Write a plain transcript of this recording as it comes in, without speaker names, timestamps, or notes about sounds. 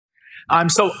I'm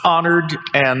so honored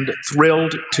and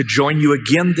thrilled to join you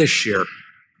again this year.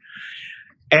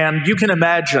 And you can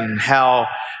imagine how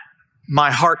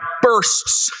my heart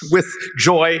bursts with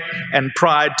joy and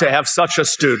pride to have such a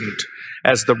student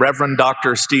as the Reverend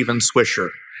Dr. Stephen Swisher,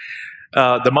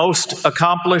 the most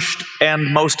accomplished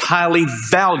and most highly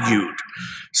valued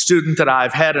student that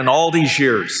I've had in all these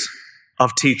years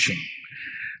of teaching.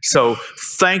 So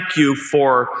thank you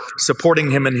for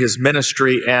supporting him in his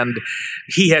ministry, and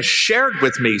he has shared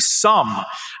with me some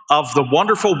of the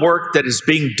wonderful work that is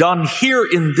being done here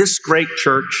in this great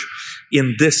church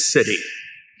in this city.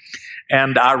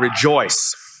 And I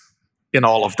rejoice in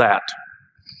all of that.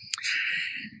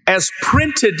 As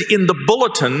printed in the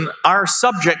bulletin, our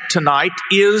subject tonight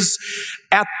is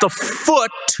at the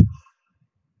foot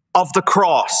of the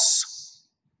cross.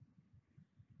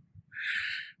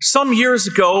 Some years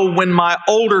ago, when my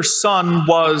older son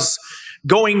was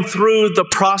going through the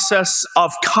process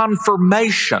of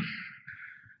confirmation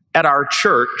at our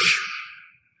church,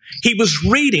 he was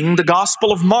reading the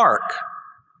Gospel of Mark,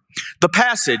 the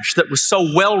passage that was so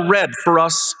well read for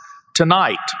us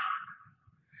tonight.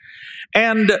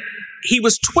 And he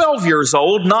was 12 years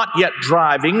old, not yet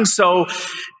driving, so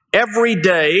every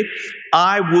day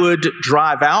I would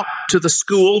drive out to the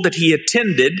school that he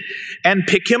attended and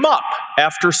pick him up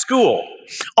after school.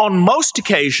 On most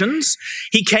occasions,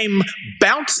 he came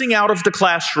bouncing out of the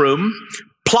classroom,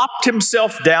 plopped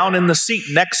himself down in the seat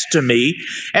next to me,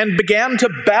 and began to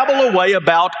babble away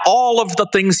about all of the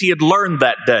things he had learned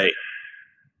that day.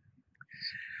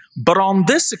 But on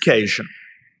this occasion,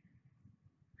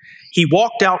 he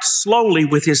walked out slowly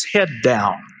with his head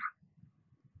down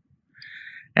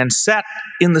and sat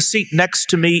in the seat next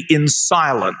to me in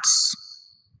silence.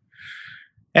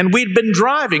 And we'd been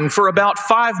driving for about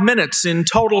 5 minutes in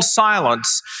total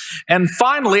silence. And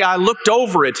finally, I looked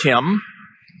over at him,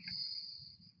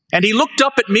 and he looked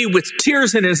up at me with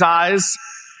tears in his eyes,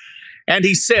 and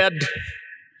he said,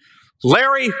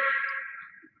 "Larry,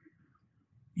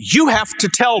 you have to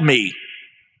tell me,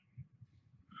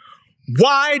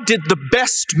 why did the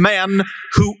best man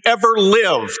who ever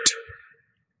lived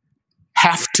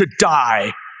have to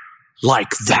die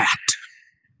like that?"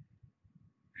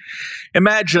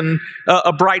 Imagine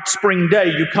a bright spring day.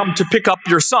 You come to pick up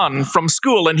your son from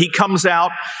school, and he comes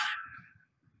out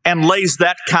and lays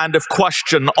that kind of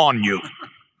question on you.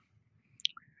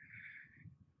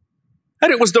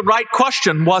 And it was the right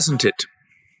question, wasn't it?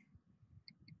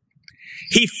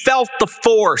 He felt the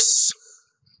force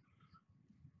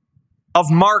of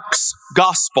Mark's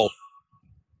gospel.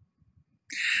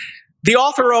 The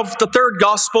author of the third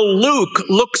gospel, Luke,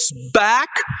 looks back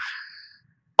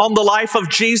on the life of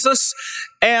Jesus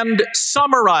and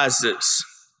summarizes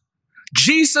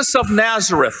Jesus of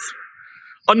Nazareth,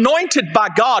 anointed by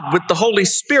God with the Holy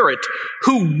Spirit,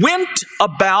 who went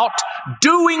about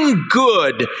doing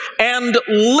good and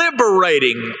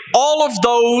liberating all of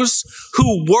those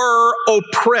who were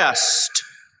oppressed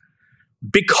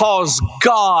because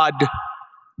God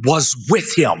was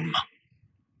with him.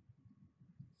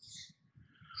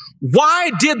 Why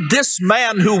did this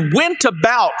man who went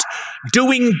about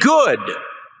doing good,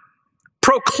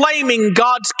 proclaiming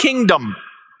God's kingdom,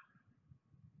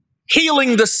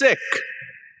 healing the sick,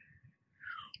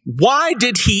 why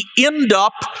did he end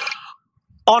up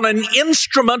on an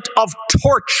instrument of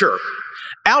torture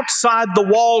outside the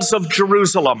walls of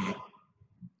Jerusalem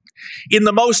in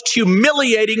the most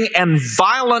humiliating and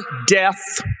violent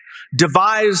death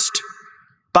devised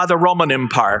by the Roman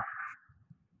Empire?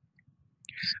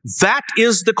 That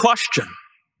is the question.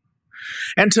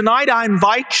 And tonight I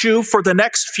invite you for the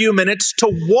next few minutes to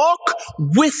walk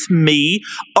with me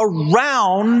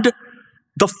around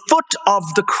the foot of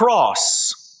the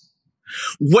cross,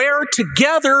 where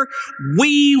together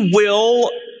we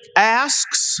will ask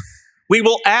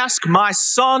my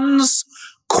son's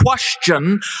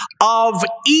question of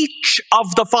each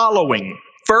of the following.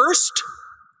 First,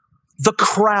 the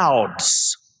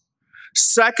crowds.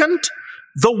 Second,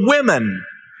 the women.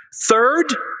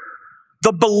 Third,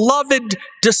 the beloved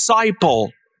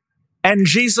disciple and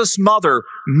Jesus' mother,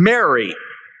 Mary.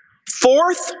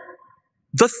 Fourth,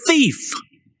 the thief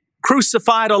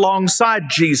crucified alongside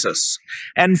Jesus.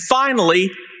 And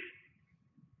finally,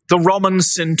 the Roman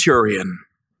centurion.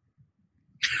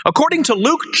 According to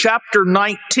Luke chapter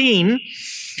 19,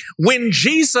 when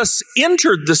Jesus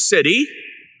entered the city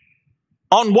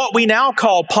on what we now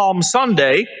call Palm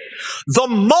Sunday, the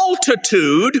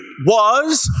multitude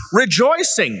was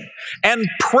rejoicing and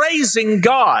praising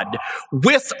God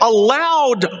with a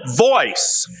loud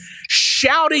voice,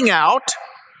 shouting out,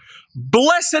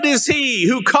 "Blessed is he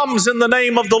who comes in the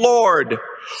name of the Lord.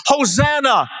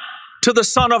 Hosanna to the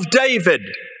Son of David.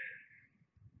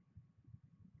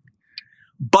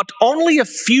 But only a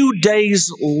few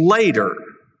days later,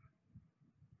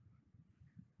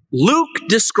 Luke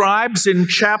describes in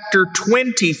chapter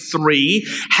 23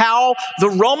 how the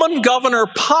Roman governor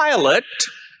Pilate,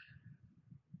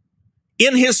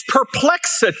 in his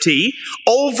perplexity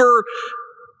over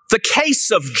the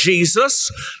case of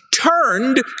Jesus,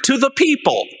 turned to the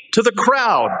people, to the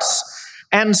crowds,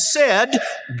 and said,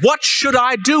 "What should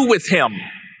I do with him?"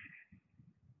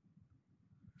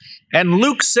 And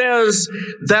Luke says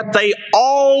that they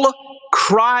all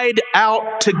cried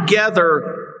out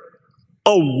together,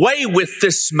 "Away with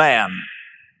this man,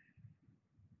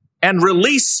 and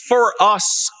release for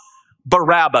us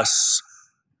Barabbas."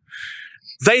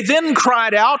 They then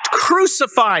cried out,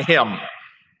 "Crucify him."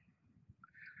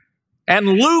 And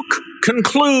Luke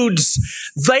concludes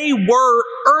they were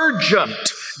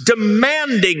urgent,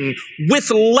 demanding with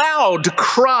loud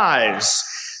cries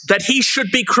that he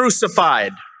should be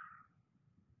crucified.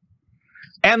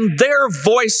 And their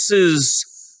voices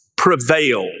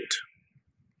prevailed.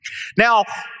 Now,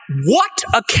 what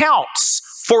accounts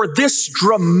for this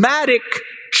dramatic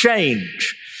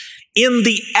change in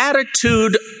the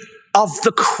attitude of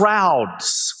the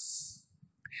crowds?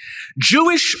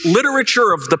 Jewish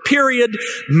literature of the period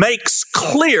makes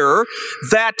clear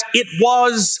that it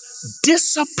was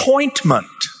disappointment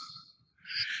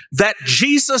that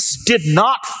Jesus did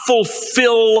not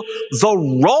fulfill the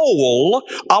role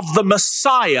of the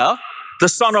Messiah, the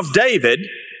Son of David,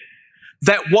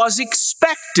 that was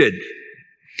expected.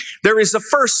 There is a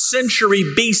first century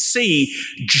BC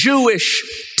Jewish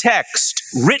text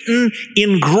written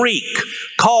in Greek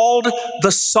called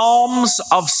the Psalms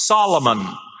of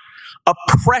Solomon, a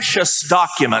precious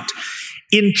document.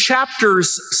 In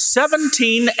chapters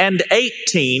 17 and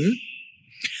 18,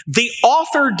 the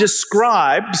author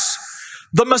describes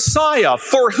the Messiah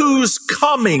for whose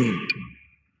coming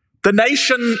the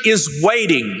nation is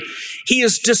waiting. He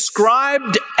is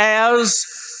described as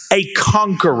a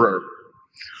conqueror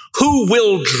who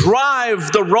will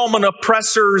drive the Roman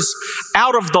oppressors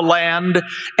out of the land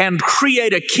and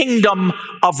create a kingdom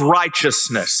of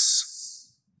righteousness.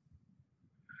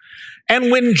 And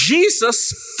when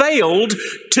Jesus failed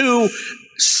to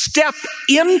step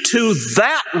into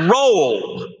that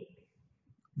role,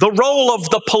 the role of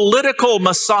the political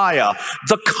Messiah,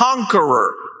 the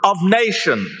conqueror of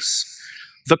nations,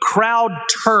 the crowd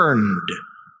turned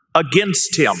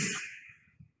against him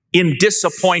in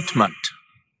disappointment.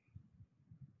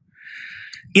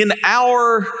 In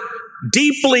our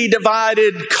deeply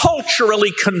divided,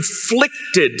 culturally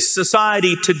conflicted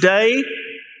society today,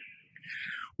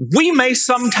 we may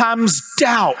sometimes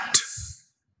doubt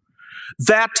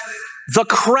that the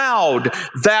crowd,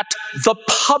 that the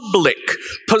public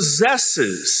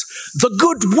possesses the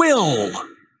goodwill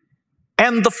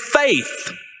and the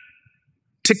faith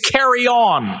to carry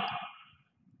on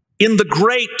in the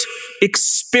great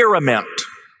experiment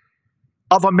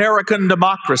of American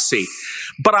democracy.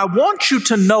 But I want you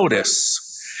to notice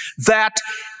that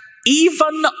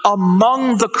even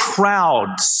among the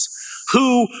crowds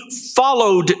who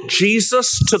followed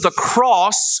Jesus to the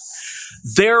cross,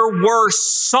 there were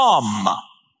some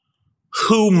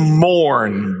who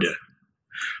mourned.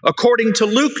 According to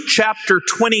Luke chapter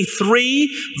 23,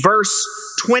 verse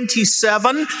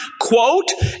 27,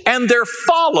 quote, "And there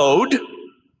followed,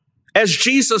 as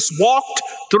Jesus walked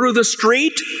through the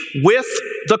street with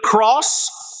the cross,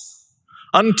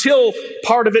 until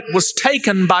part of it was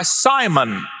taken by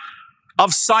Simon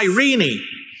of Cyrene,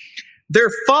 there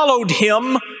followed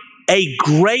him a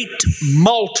great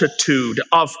multitude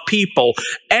of people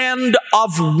and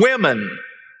of women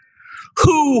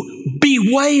who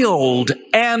bewailed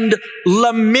and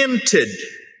lamented.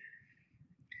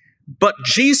 But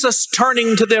Jesus,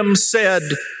 turning to them, said,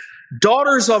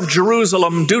 'Daughters of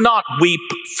Jerusalem, do not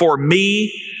weep for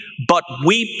me, but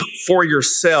weep for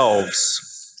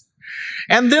yourselves.'"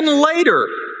 And then later,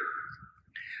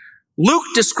 Luke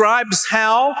describes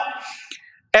how,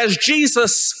 as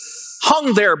Jesus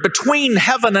hung there between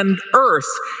heaven and earth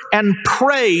and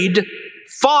prayed,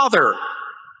 "Father,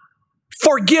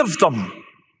 forgive them.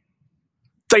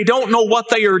 They don't know what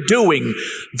they are doing,"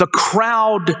 the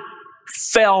crowd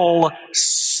fell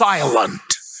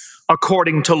silent,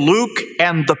 according to Luke,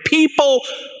 and the people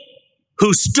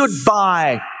who stood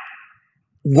by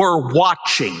were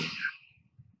watching.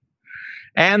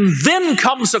 And then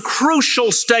comes a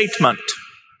crucial statement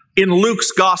in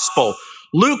Luke's gospel.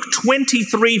 Luke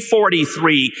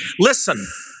 23:43. Listen.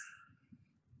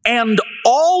 "And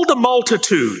all the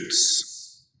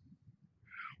multitudes,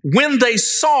 when they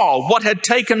saw what had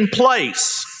taken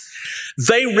place,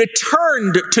 they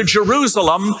returned to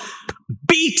Jerusalem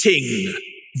beating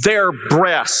their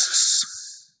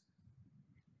breasts.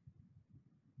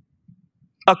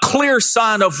 A clear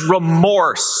sign of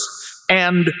remorse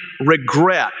and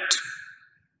regret.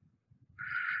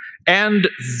 And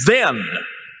then,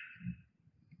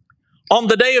 on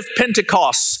the day of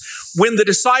Pentecost, when the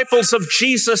disciples of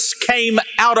Jesus came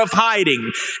out of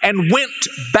hiding and went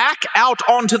back out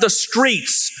onto the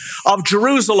streets of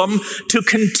Jerusalem to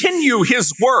continue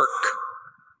his work,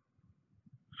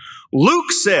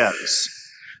 Luke says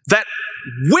that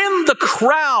when the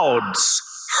crowds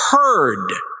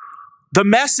heard the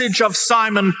message of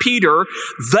Simon Peter,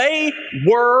 they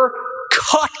were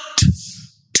cut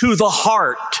to the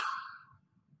heart.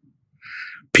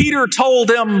 Peter told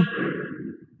them,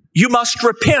 "You must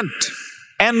repent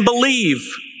and believe.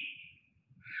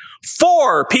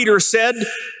 For," Peter said,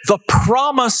 "the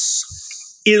promise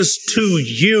is to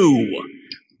you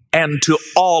and to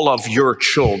all of your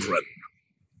children."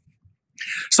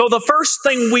 So the first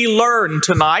thing we learn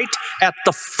tonight at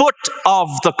the foot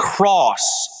of the cross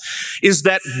is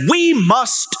that we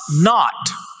must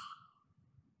not,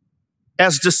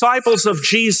 as disciples of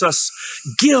Jesus,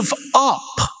 give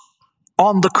up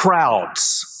on the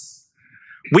crowds.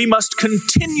 We must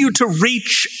continue to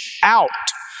reach out,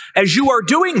 as you are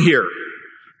doing here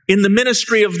in the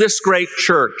ministry of this great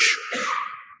church.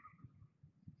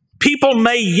 People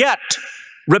may yet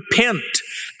repent,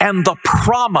 and the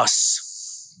promise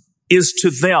is to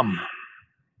them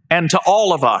and to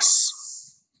all of us.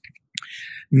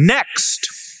 Next,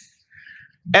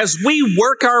 as we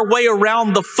work our way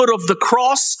around the foot of the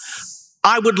cross,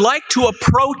 I would like to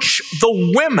approach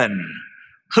the women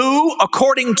who,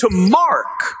 according to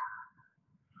Mark,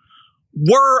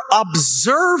 were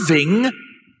observing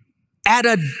at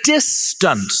a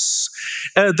distance.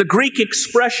 The Greek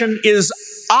expression is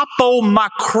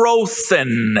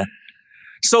apomakrothen,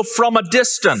 so from a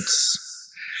distance.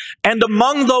 And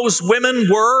among those women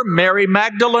were Mary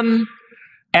Magdalene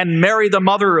and Mary, the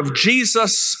mother of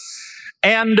Jesus,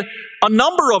 and a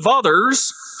number of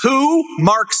others who,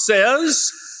 Mark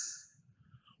says,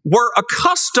 were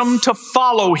accustomed to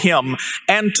follow him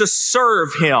and to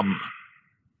serve him,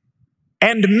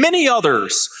 and many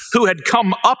others who had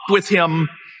come up with him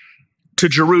to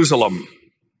Jerusalem.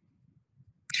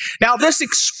 Now, this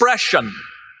expression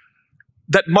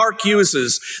that Mark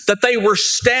uses, that they were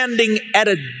standing at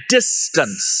a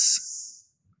distance,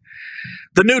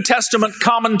 the New Testament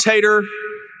commentator,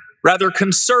 rather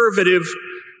conservative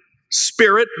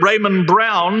spirit, Raymond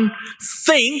Brown,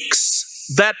 thinks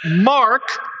that Mark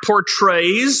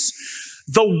portrays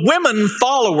the women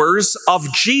followers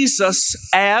of Jesus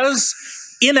as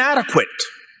inadequate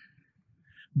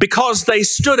because they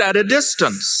stood at a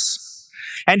distance.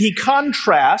 And he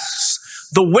contrasts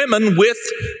the women with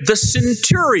the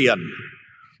centurion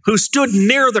who stood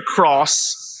near the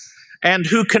cross and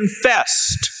who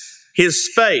confessed his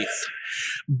faith.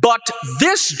 But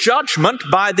this judgment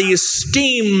by the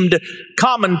esteemed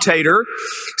commentator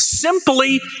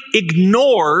simply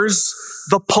ignores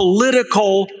the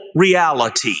political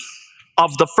reality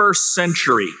of the first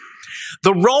century.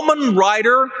 The Roman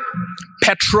writer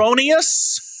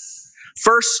Petronius,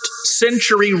 first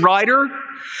century writer,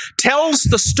 tells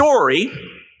the story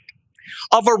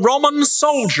of a Roman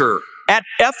soldier at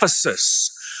Ephesus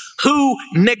who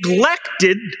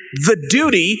neglected the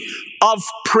duty of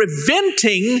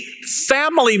preventing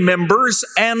family members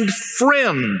and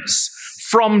friends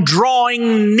from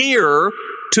drawing near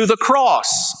to the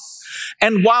cross.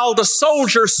 And while the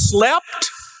soldier slept,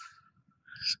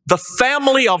 the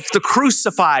family of the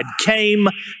crucified came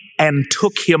and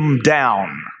took him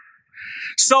down.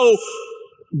 So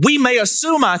we may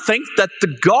assume, I think, that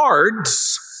the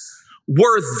guards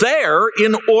were there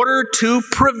in order to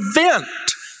prevent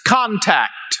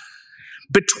contact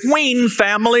between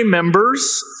family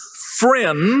members,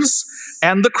 friends,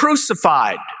 and the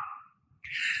crucified.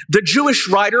 The Jewish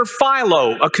writer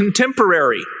Philo, a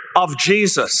contemporary of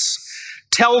Jesus,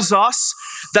 tells us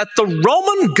that the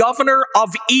Roman governor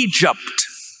of Egypt,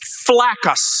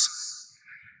 Flaccus,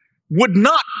 would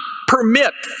not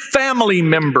permit family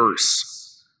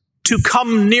members to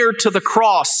come near to the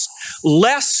cross,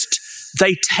 lest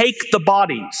they take the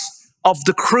bodies of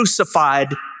the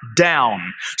crucified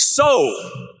down. So,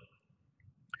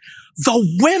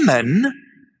 the women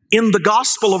in the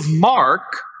Gospel of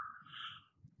Mark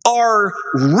are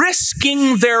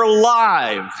risking their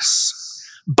lives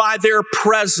by their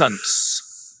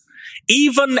presence,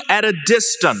 even at a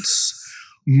distance.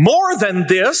 More than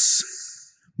this,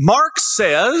 Mark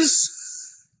says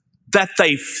that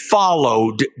they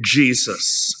followed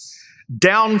Jesus.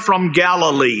 down from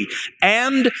Galilee,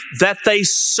 and that they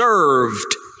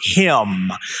served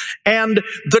him. And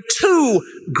the two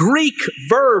Greek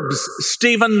verbs,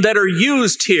 Stephen, that are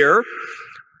used here,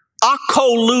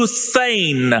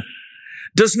 akoluthein,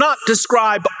 does not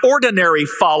describe ordinary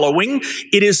following.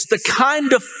 It is the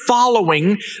kind of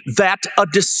following that a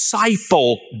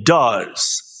disciple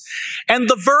does. And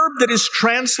the verb that is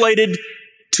translated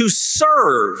to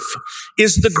serve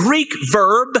is the Greek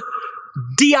verb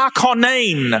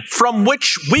diakonein, from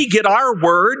which we get our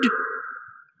word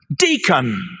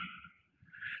deacon.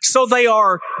 So they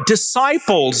are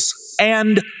disciples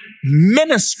and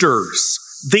ministers,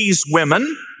 these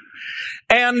women.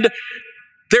 And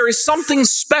there is something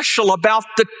special about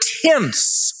the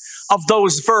tense of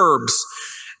those verbs.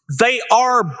 They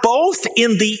are both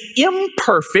in the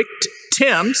imperfect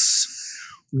tense,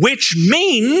 which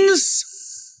means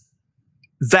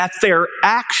that their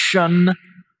action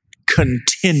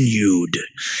continued.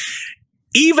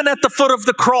 Even at the foot of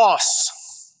the cross,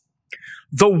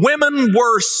 the women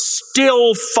were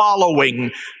still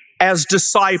following as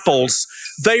disciples.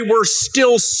 They were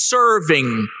still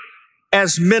serving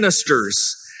as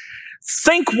ministers.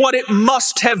 Think what it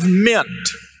must have meant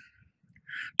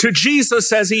to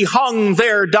Jesus as he hung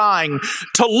there dying,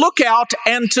 to look out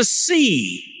and to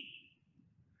see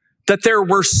that there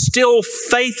were still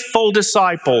faithful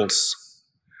disciples,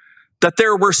 that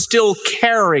there were still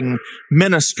caring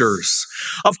ministers.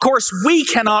 Of course, we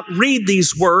cannot read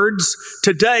these words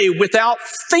today without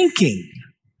thinking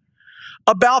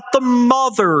about the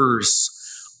mothers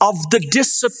of the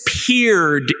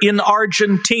disappeared in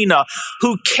Argentina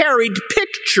who carried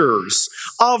pictures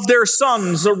of their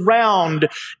sons around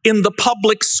in the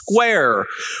public square.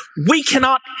 We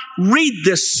cannot read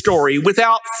this story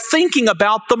without thinking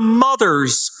about the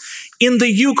mothers in the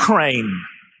Ukraine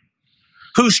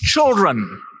whose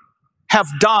children have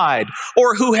died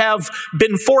or who have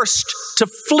been forced to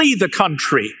flee the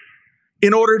country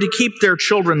in order to keep their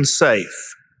children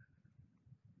safe.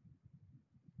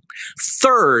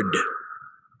 Third,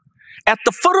 at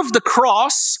the foot of the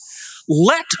cross,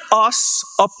 let us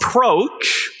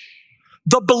approach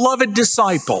the beloved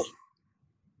disciple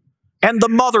and the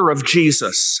mother of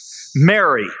Jesus,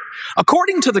 Mary.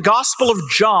 According to the Gospel of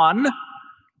John,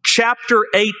 chapter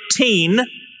 18,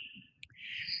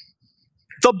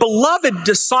 the beloved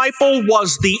disciple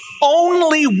was the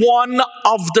only one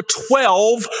of the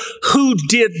 12 who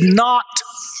did not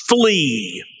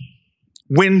flee.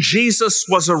 When Jesus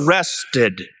was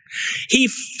arrested, he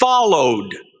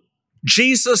followed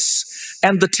Jesus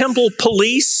and the temple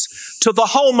police to the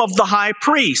home of the high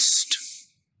priest.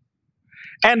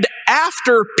 And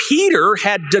after Peter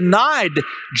had denied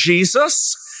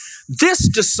Jesus, this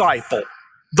disciple,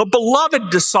 the beloved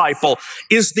disciple,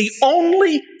 is the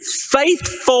only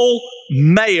faithful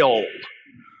male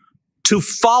to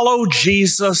follow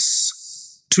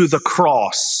Jesus to the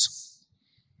cross.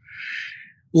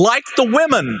 Like the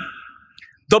women,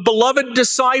 the beloved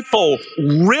disciple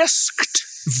risked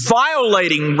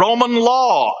violating Roman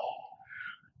law,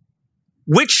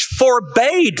 which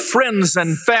forbade friends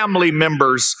and family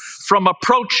members from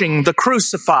approaching the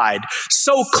crucified.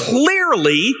 So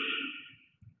clearly,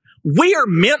 we are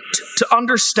meant to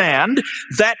understand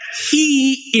that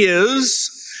he is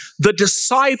the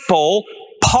disciple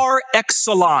par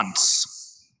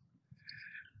excellence.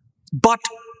 But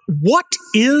what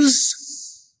is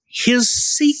his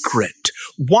secret?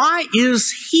 Why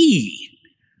is he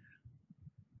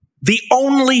the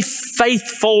only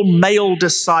faithful male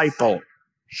disciple?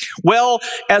 Well,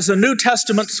 as a New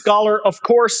Testament scholar, of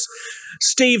course,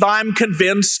 Steve, I'm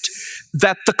convinced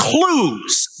that the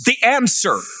clues, the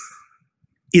answer,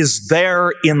 is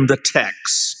there in the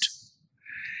text.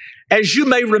 As you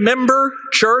may remember,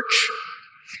 church,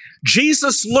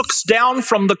 Jesus looks down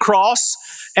from the cross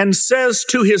and says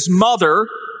to his mother,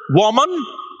 "Woman,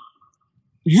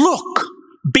 look,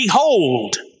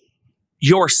 behold,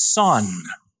 your son."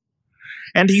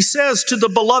 And he says to the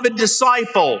beloved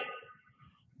disciple,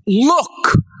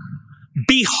 "Look,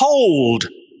 behold,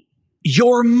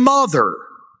 your mother."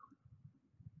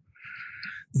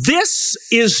 This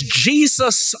is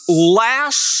Jesus'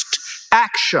 last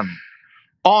action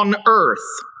on earth.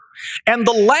 And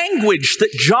the language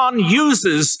that John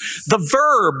uses, the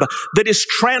verb that is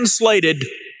translated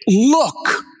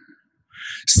look,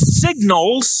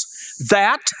 signals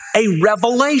that a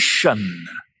revelation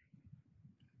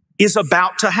is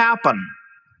about to happen.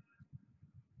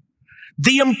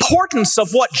 The importance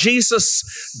of what Jesus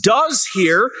does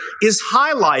here is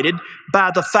highlighted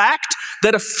by the fact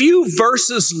that a few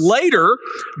verses later,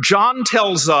 John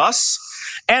tells us,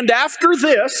 "And after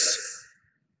this,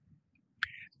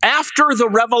 after the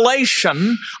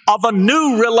revelation of a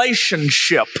new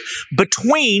relationship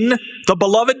between the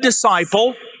beloved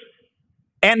disciple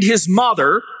and his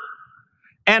mother.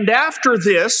 And after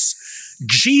this,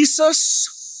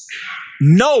 Jesus,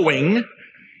 knowing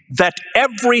that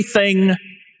everything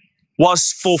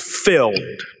was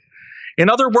fulfilled. In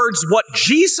other words, what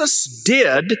Jesus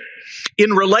did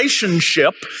in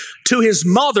relationship to his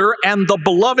mother and the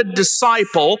beloved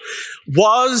disciple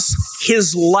was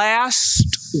his last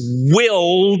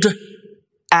willed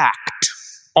act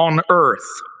on earth.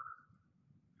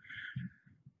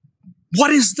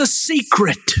 What is the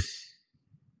secret?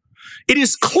 It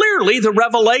is clearly the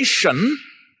revelation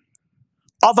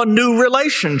of a new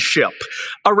relationship,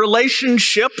 a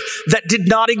relationship that did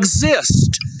not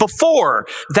exist before,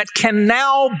 that can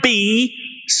now be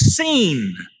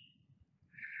seen.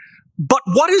 But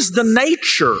what is the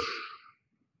nature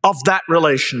of that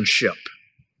relationship?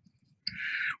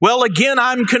 Well, again,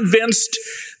 I'm convinced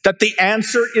that the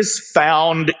answer is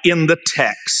found in the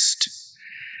text.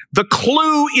 The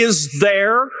clue is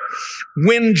there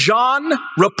when John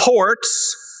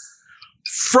reports,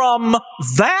 from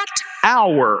that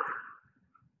hour,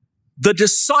 the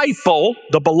disciple,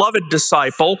 the beloved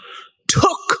disciple,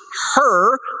 took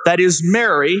her, that is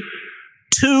Mary,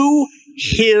 to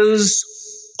his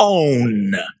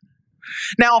own.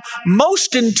 Now,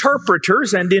 most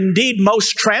interpreters, and indeed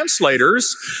most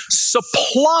translators,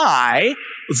 supply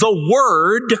the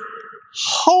word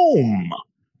home,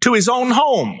 to his own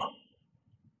home.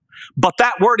 But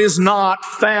that word is not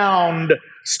found,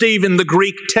 Steve, in the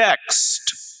Greek text.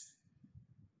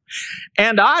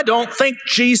 And I don't think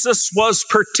Jesus was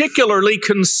particularly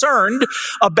concerned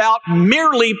about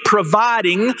merely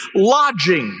providing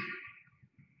lodging,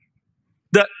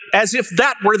 as if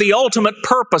that were the ultimate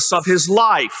purpose of his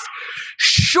life.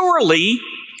 Surely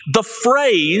the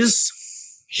phrase,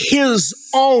 his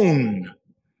own,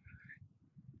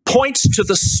 points to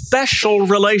the special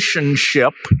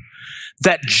relationship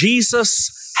that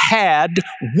Jesus had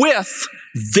with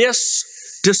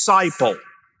this disciple.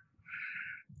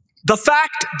 The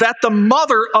fact that the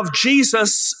mother of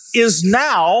Jesus is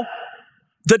now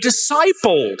the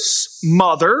disciple's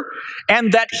mother,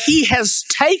 and that he has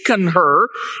taken her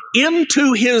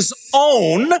into his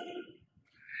own,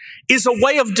 is a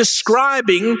way of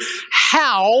describing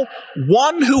how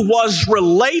one who was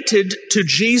related to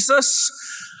Jesus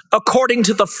according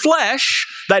to the flesh,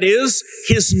 that is,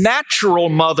 his natural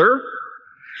mother,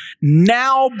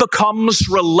 now becomes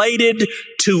related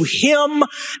to him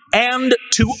and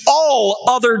to all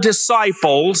other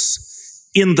disciples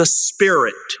in the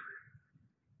Spirit.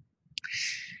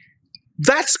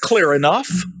 That's clear enough,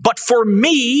 but for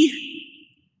me,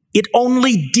 it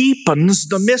only deepens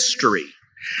the mystery.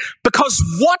 Because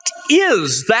what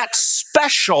is that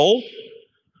special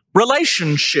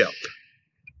relationship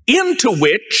into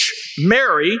which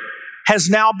Mary has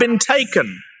now been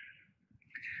taken?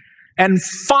 And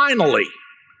finally,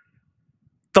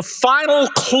 the final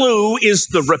clue is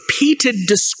the repeated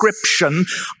description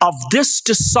of this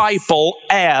disciple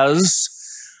as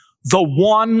the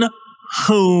one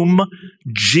whom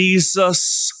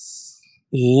Jesus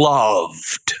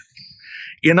loved.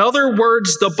 In other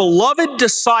words, the beloved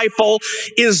disciple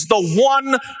is the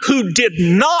one who did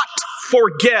not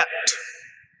forget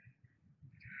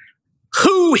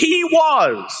who he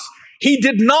was. He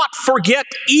did not forget,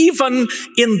 even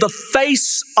in the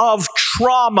face of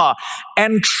trauma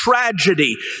and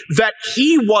tragedy, that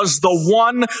he was the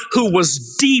one who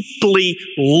was deeply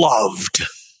loved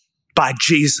by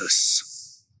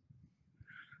Jesus.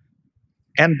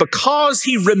 And because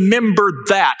he remembered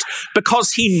that,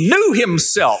 because he knew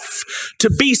himself to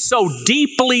be so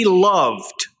deeply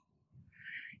loved,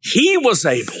 he was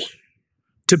able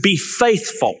to be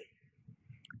faithful,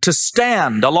 to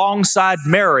stand alongside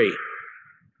Mary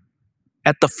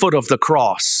at the foot of the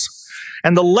cross.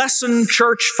 And the lesson,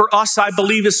 church, for us, I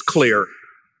believe, is clear.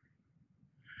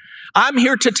 I'm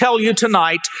here to tell you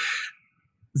tonight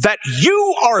that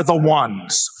you are the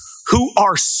ones who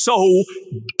are so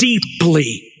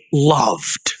deeply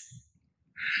loved.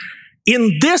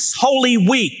 In this Holy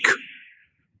Week,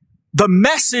 the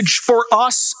message for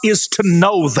us is to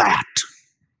know that.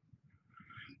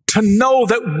 To know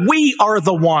that we are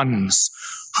the ones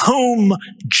whom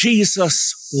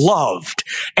Jesus loved.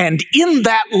 And in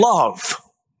that love,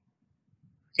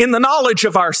 in the knowledge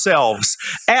of ourselves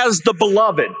as the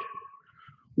beloved,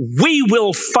 we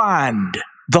will find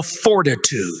the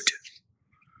fortitude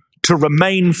to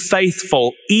remain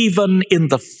faithful even in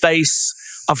the face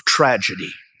of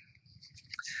tragedy.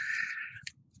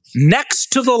 Next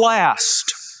to the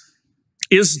last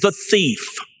is the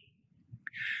thief.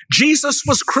 Jesus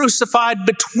was crucified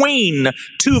between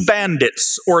two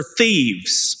bandits or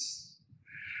thieves.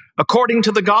 According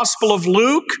to the Gospel of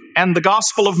Luke and the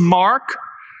Gospel of Mark,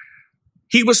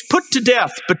 he was put to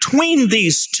death between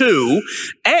these two,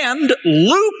 and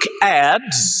Luke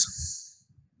adds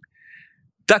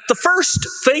that the first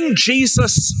thing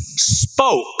Jesus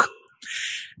spoke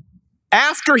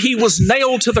after he was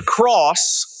nailed to the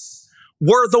cross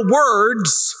were the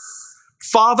words,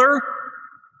 "Father,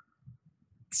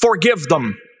 forgive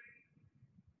them.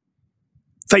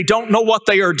 They don't know what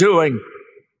they are doing."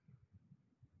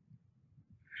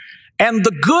 And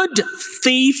the good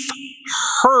thief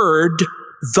heard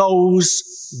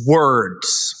those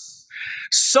words,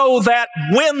 so that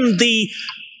when the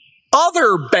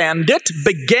other bandit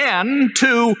began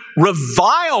to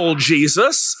revile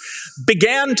Jesus,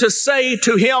 began to say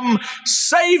to him,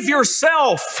 "Save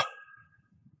yourself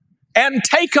and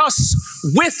take us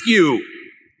with you,"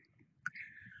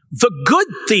 the good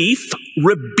thief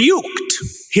rebuked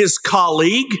his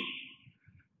colleague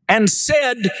and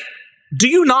said, "Do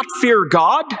you not fear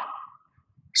God?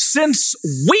 Since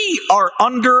we are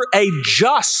under a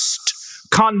just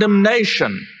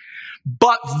condemnation.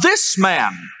 But this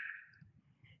man,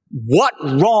 what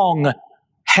wrong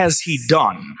has he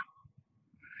done?"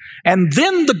 And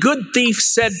then the good thief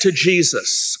said to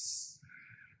Jesus,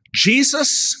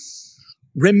 "Jesus,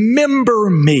 remember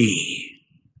me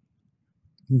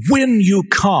when you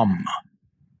come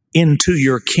into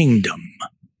your kingdom."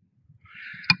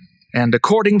 And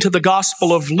according to the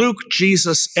Gospel of Luke,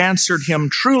 Jesus answered him,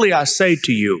 "Truly I say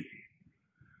to you,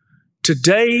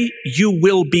 today you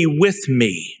will be with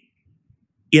me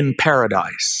in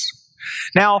paradise."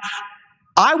 Now,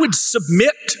 I would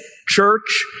submit,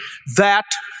 church, that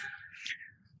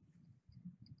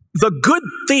the good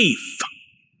thief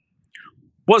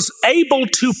was able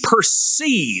to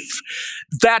perceive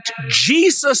that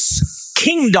Jesus'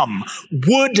 kingdom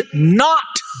would not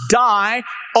die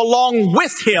along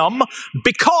with him,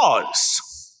 because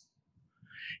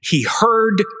he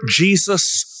heard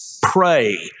Jesus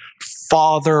pray,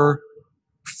 "Father,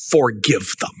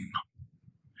 forgive them."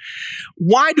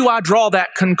 Why do I draw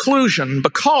that conclusion?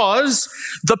 Because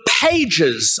the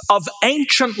pages of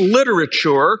ancient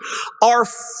literature are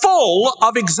full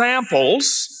of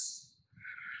examples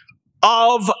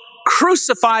of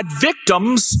crucified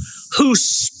victims who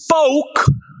spoke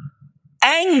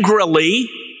angrily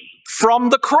from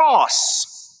the cross.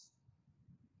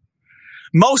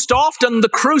 Most often, the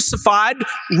crucified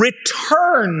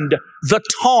returned the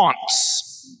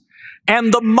taunts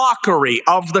and the mockery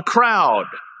of the crowd.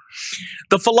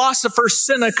 The philosopher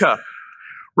Seneca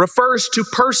refers to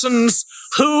persons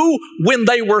who, when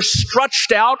they were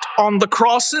stretched out on the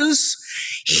crosses,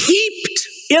 heaped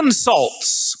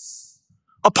insults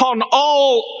upon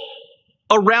all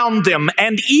around them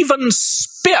and even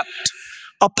spit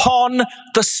upon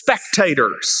the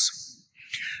spectators.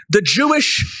 The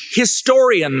Jewish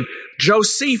historian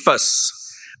Josephus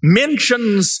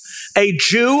mentions a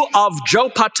Jew of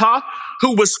Jopata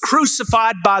who was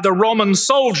crucified by the Roman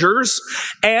soldiers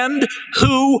and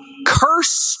who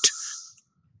cursed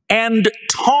and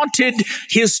taunted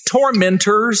his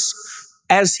tormentors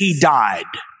as he died.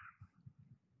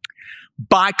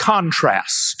 By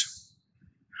contrast,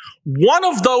 one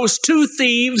of those two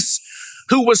thieves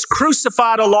who was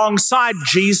crucified alongside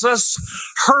Jesus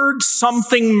heard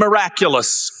something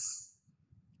miraculous,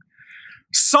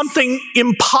 something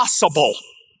impossible.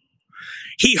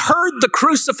 He heard the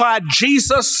crucified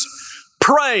Jesus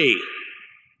pray,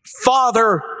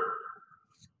 "Father,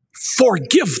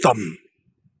 forgive them.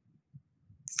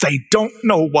 They don't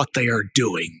know what they are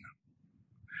doing."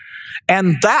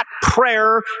 And that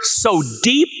prayer so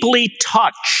deeply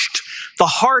touched the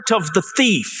heart of the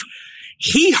thief,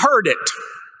 he heard it.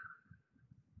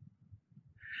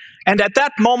 And at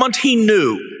that moment he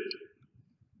knew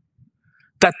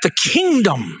that the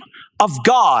kingdom of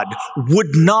God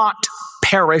would not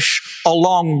perish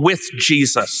along with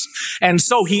Jesus. And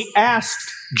so he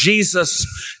asked Jesus,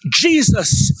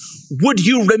 "Jesus, would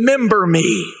you remember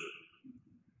me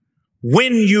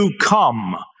when you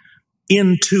come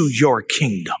into your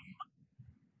kingdom?"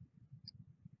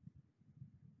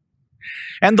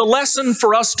 And the lesson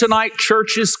for us tonight,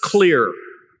 church, is clear.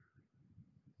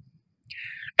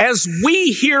 As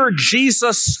we hear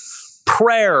Jesus'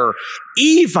 prayer,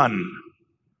 even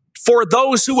for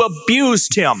those who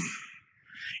abused him,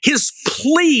 his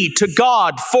plea to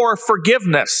God for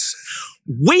forgiveness,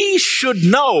 we should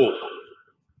know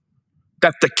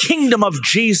that the kingdom of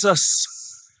Jesus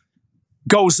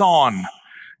goes on,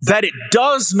 that it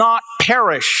does not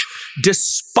perish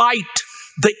despite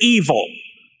the evil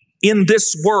in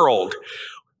this world.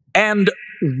 And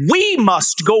we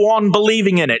must go on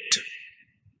believing in it,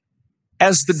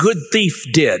 as the good thief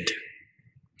did.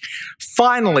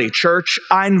 Finally, church,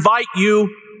 I invite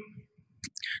you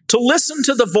to listen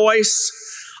to the voice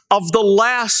of the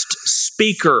last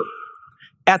speaker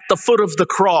at the foot of the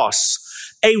cross,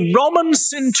 a Roman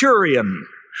centurion.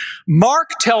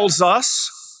 Mark tells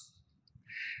us,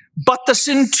 but the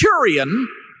centurion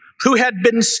who had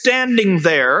been standing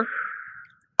there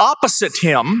opposite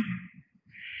him,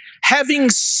 having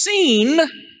seen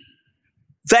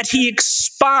that he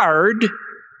expired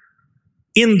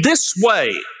in this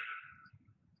way,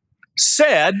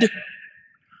 said,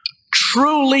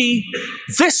 truly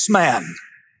this man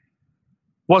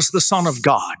was the Son of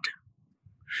God.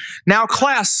 Now,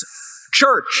 class,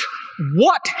 church,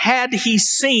 what had he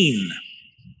seen?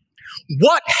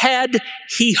 What had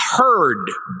he heard?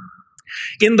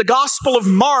 In the Gospel of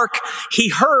Mark, he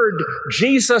heard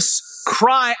Jesus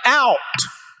cry out,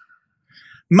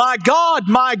 my God,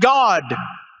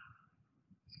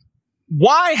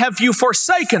 why have you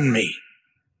forsaken me?"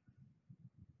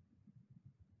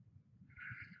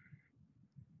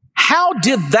 How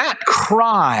did that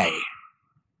cry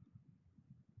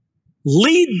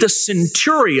lead the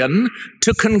centurion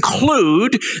to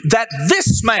conclude that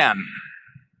this man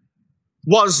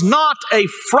was not a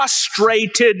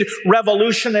frustrated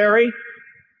revolutionary,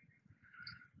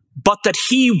 but that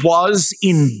he was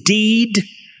indeed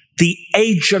the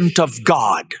agent of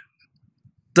God,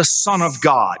 the Son of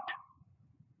God?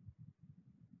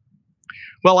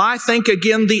 Well, I think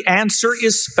again the answer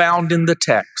is found in the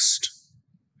text.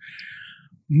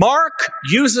 Mark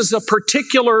uses a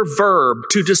particular verb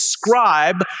to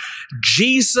describe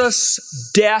Jesus'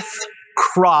 death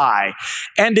cry,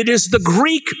 and it is the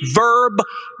Greek verb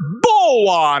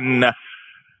boan.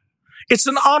 It's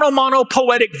an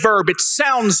onomatopoetic verb. It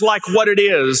sounds like what it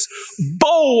is,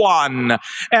 boan.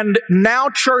 And now,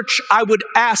 church, I would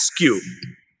ask you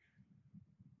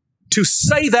to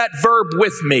say that verb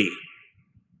with me.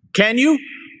 Can you?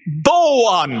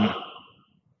 Boan.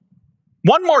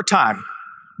 One more time.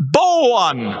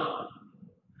 Boan.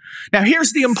 Now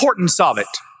here's the importance of it.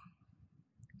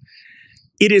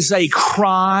 It is a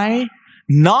cry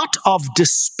not of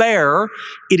despair,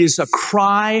 it is a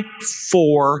cry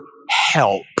for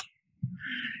help.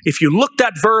 If you look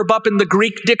that verb up in the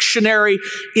Greek dictionary,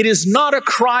 it is not a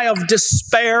cry of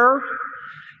despair,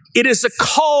 it is a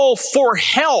call for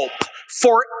help,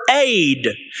 for aid.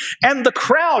 And the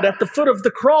crowd at the foot of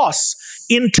the cross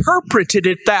interpreted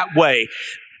it that way.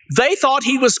 They thought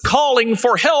he was calling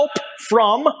for help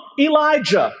from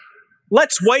Elijah.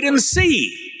 Let's wait and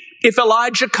see if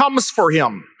Elijah comes for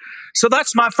him. So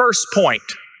that's my first point.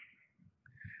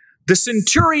 The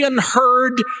centurion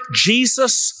heard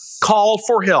Jesus call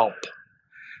for help.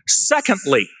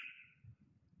 Secondly,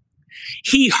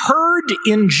 he heard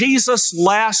in Jesus'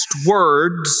 last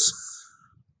words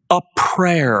a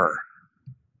prayer.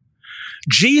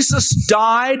 Jesus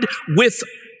died with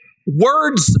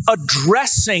words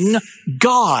addressing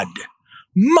God.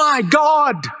 My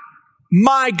God,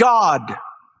 my God.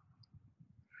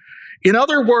 In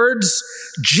other words,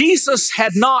 Jesus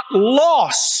had not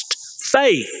lost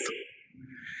faith.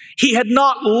 He had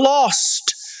not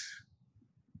lost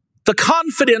the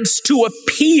confidence to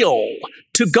appeal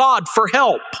to God for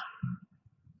help.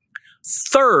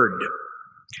 Third,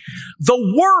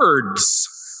 the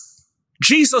words,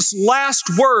 Jesus'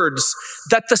 last words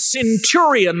that the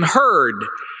centurion heard,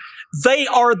 they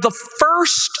are the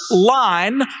first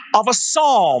line of a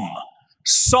psalm,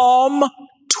 Psalm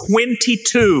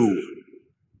 22.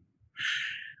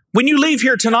 When you leave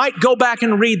here tonight, go back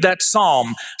and read that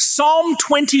psalm. Psalm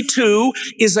 22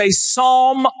 is a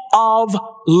psalm of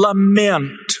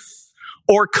lament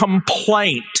or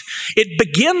complaint. It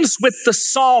begins with the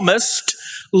psalmist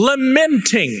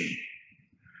lamenting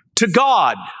to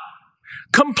God,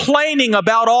 complaining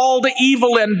about all the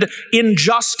evil and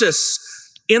injustice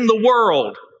in the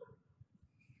world.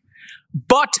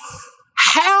 But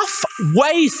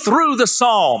halfway through the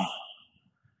psalm,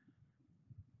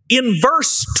 in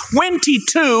verse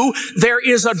 22, there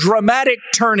is a dramatic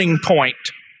turning point.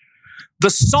 The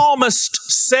psalmist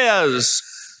says,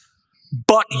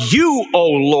 "But you, O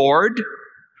Lord,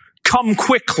 come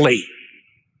quickly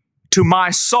to my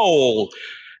soul,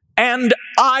 and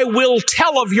I will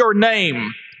tell of your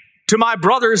name to my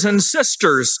brothers and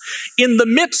sisters. In the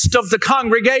midst of the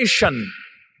congregation,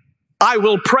 I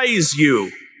will praise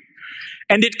you."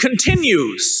 And it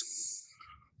continues,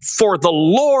 "For the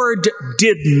Lord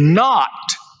did not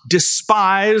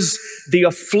despise the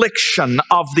affliction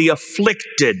of the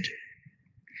afflicted,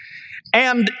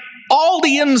 and all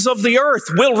the ends of the earth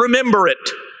will remember it.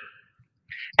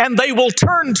 and they will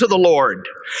turn to the Lord,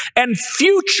 and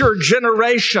future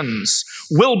generations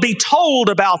will be told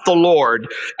about the Lord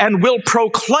and will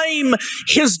proclaim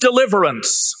his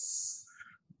deliverance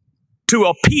to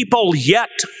a people yet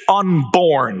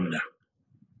unborn.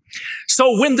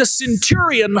 So when the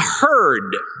centurion heard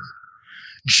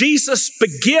Jesus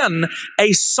begin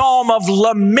a psalm of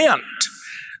lament,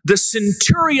 the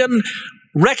centurion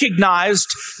recognized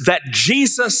that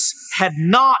Jesus had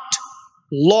not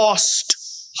lost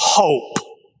hope.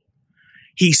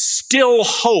 He still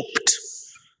hoped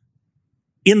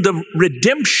in the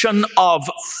redemption of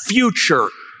future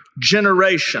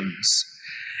generations.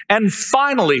 And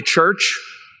finally, church,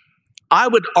 I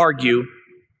would argue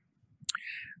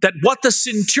that what the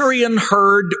centurion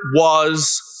heard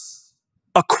was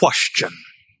a question.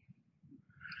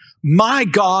 My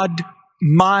God,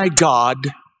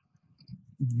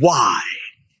 why?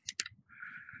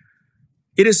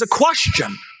 It is a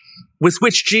question with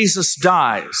which Jesus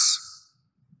dies.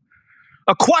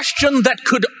 A question that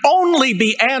could only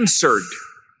be answered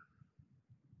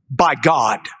by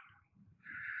God.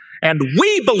 And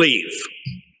we believe,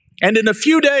 and in a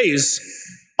few days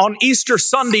on Easter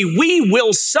Sunday, we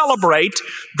will celebrate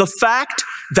the fact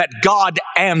that God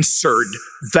answered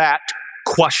that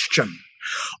question.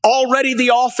 Already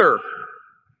the author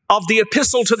of the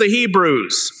Epistle to the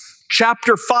Hebrews,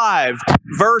 chapter 5,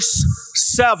 verse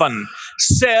 7,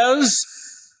 says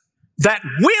that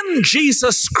when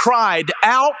Jesus cried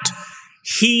out,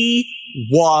 he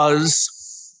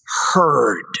was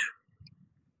heard.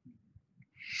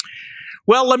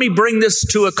 Well, let me bring this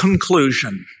to a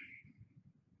conclusion.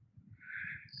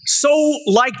 So,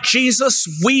 like Jesus,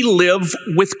 we live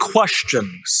with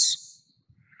questions.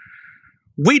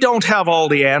 We don't have all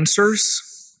the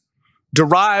answers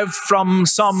derived from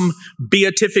some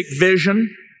beatific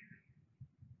vision.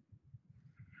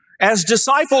 As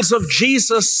disciples of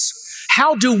Jesus,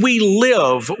 how do we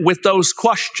live with those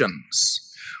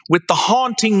questions? With the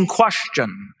haunting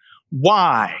question,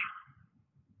 why?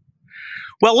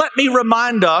 Well, let me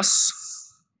remind us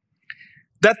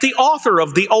that the author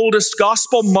of the oldest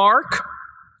gospel, Mark,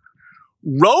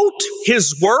 wrote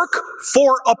his work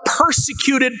for a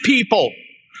persecuted people,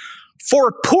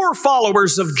 for poor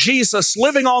followers of Jesus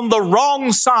living on the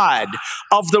wrong side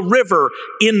of the river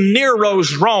in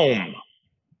Nero's Rome.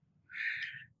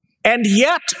 And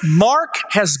yet, Mark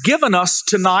has given us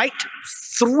tonight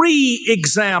 3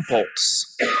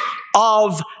 examples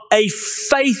of a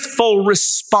faithful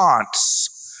response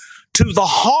to the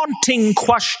haunting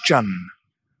question,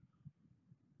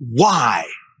 why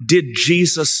did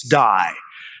Jesus die?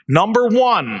 Number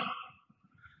 1,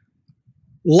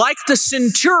 like the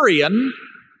centurion,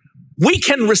 we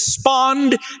can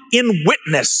respond in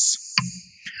witness.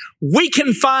 We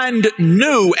can find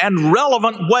new and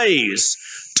relevant ways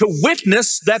to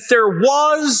witness that there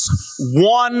was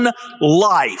one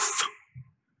life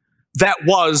that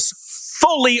was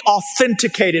fully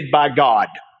authenticated by God,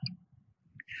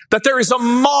 that there is a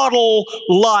model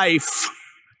life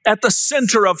at the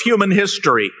center of human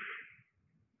history.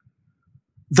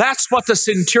 That's what the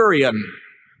centurion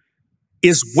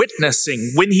is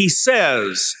witnessing when he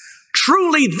says,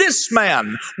 truly this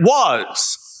man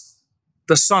was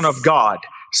the Son of God.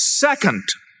 Second,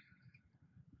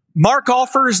 Mark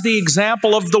offers the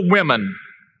example of the women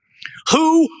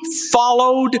who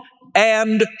followed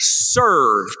and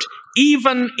served,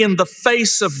 even in the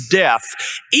face of death,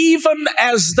 even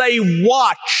as they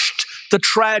watched the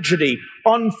tragedy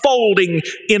unfolding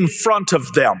in front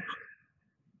of them.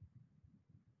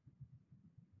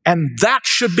 And that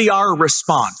should be our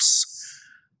response,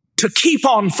 to keep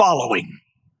on following,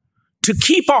 to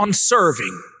keep on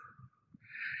serving.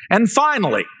 And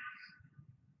finally,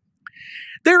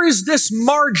 there is this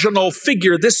marginal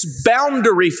figure, this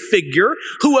boundary figure,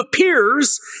 who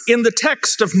appears in the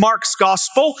text of Mark's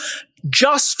gospel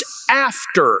just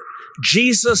after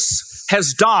Jesus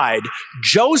has died,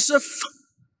 Joseph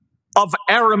of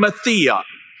Arimathea,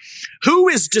 who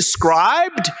is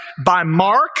described by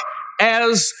Mark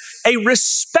as a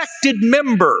respected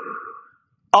member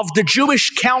of the Jewish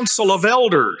Council of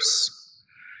Elders.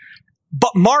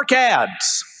 But Mark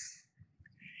adds,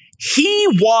 he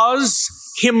was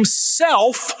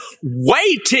himself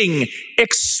waiting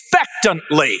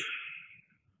expectantly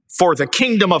for the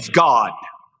kingdom of God.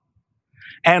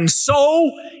 And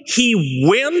so he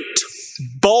went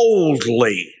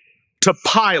boldly to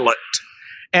Pilate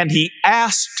and he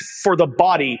asked for the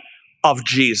body of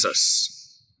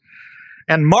Jesus.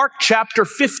 And Mark chapter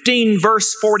 15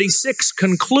 verse 46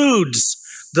 concludes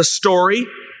the story.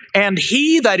 And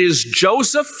he, that is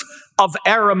Joseph of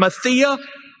Arimathea,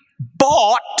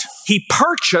 he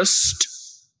purchased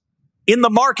in the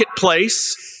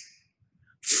marketplace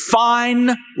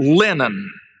fine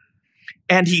linen.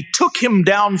 And he took him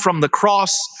down from the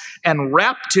cross and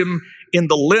wrapped him in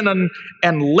the linen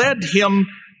and led him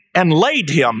and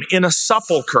laid him in a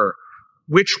sepulchre,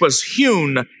 which was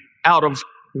hewn out of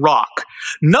rock.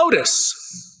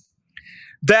 Notice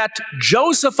that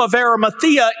Joseph of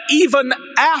Arimathea, even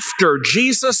after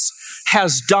Jesus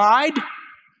has died,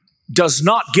 does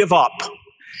not give up.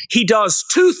 He does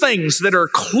two things that are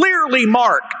clearly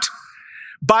marked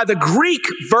by the Greek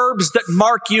verbs that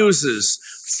Mark uses.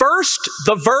 First,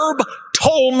 the verb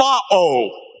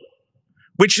tolmao,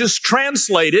 which is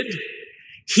translated,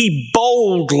 he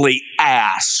boldly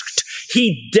asked.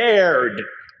 He dared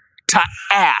to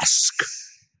ask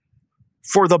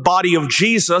for the body of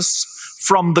Jesus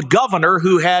from the governor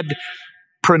who had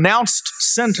pronounced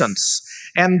sentence.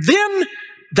 And then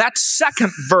that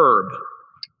second verb,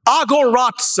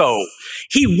 agorazo.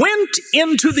 He went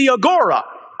into the agora,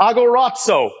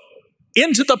 agorazo,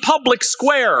 into the public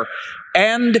square,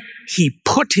 and he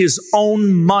put his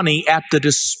own money at the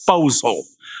disposal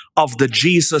of the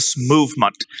Jesus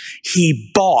movement.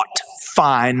 He bought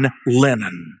fine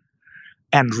linen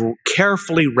and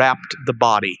carefully wrapped the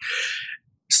body.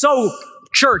 So,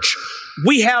 church,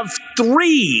 we have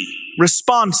three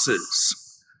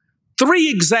responses, three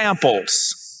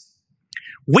examples.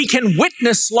 We can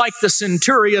witness like the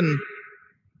centurion.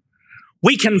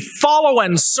 We can follow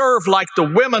and serve like the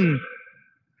women.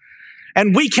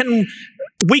 And we can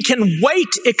wait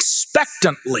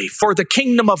expectantly for the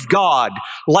kingdom of God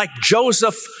like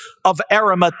Joseph of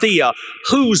Arimathea,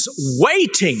 whose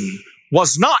waiting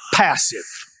was not passive.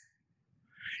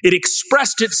 It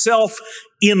expressed itself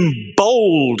in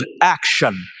bold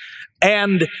action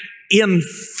and in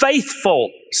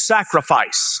faithful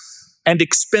sacrifice and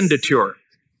expenditure.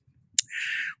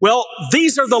 Well,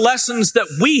 these are the lessons that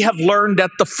we have learned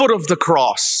at the foot of the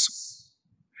cross.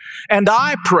 And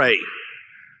I pray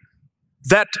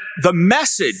that the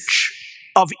message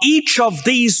of each of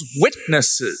these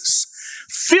witnesses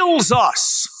fills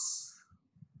us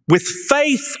with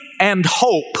faith and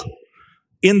hope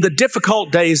in the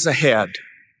difficult days ahead.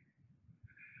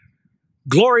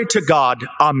 Glory to God.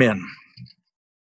 Amen.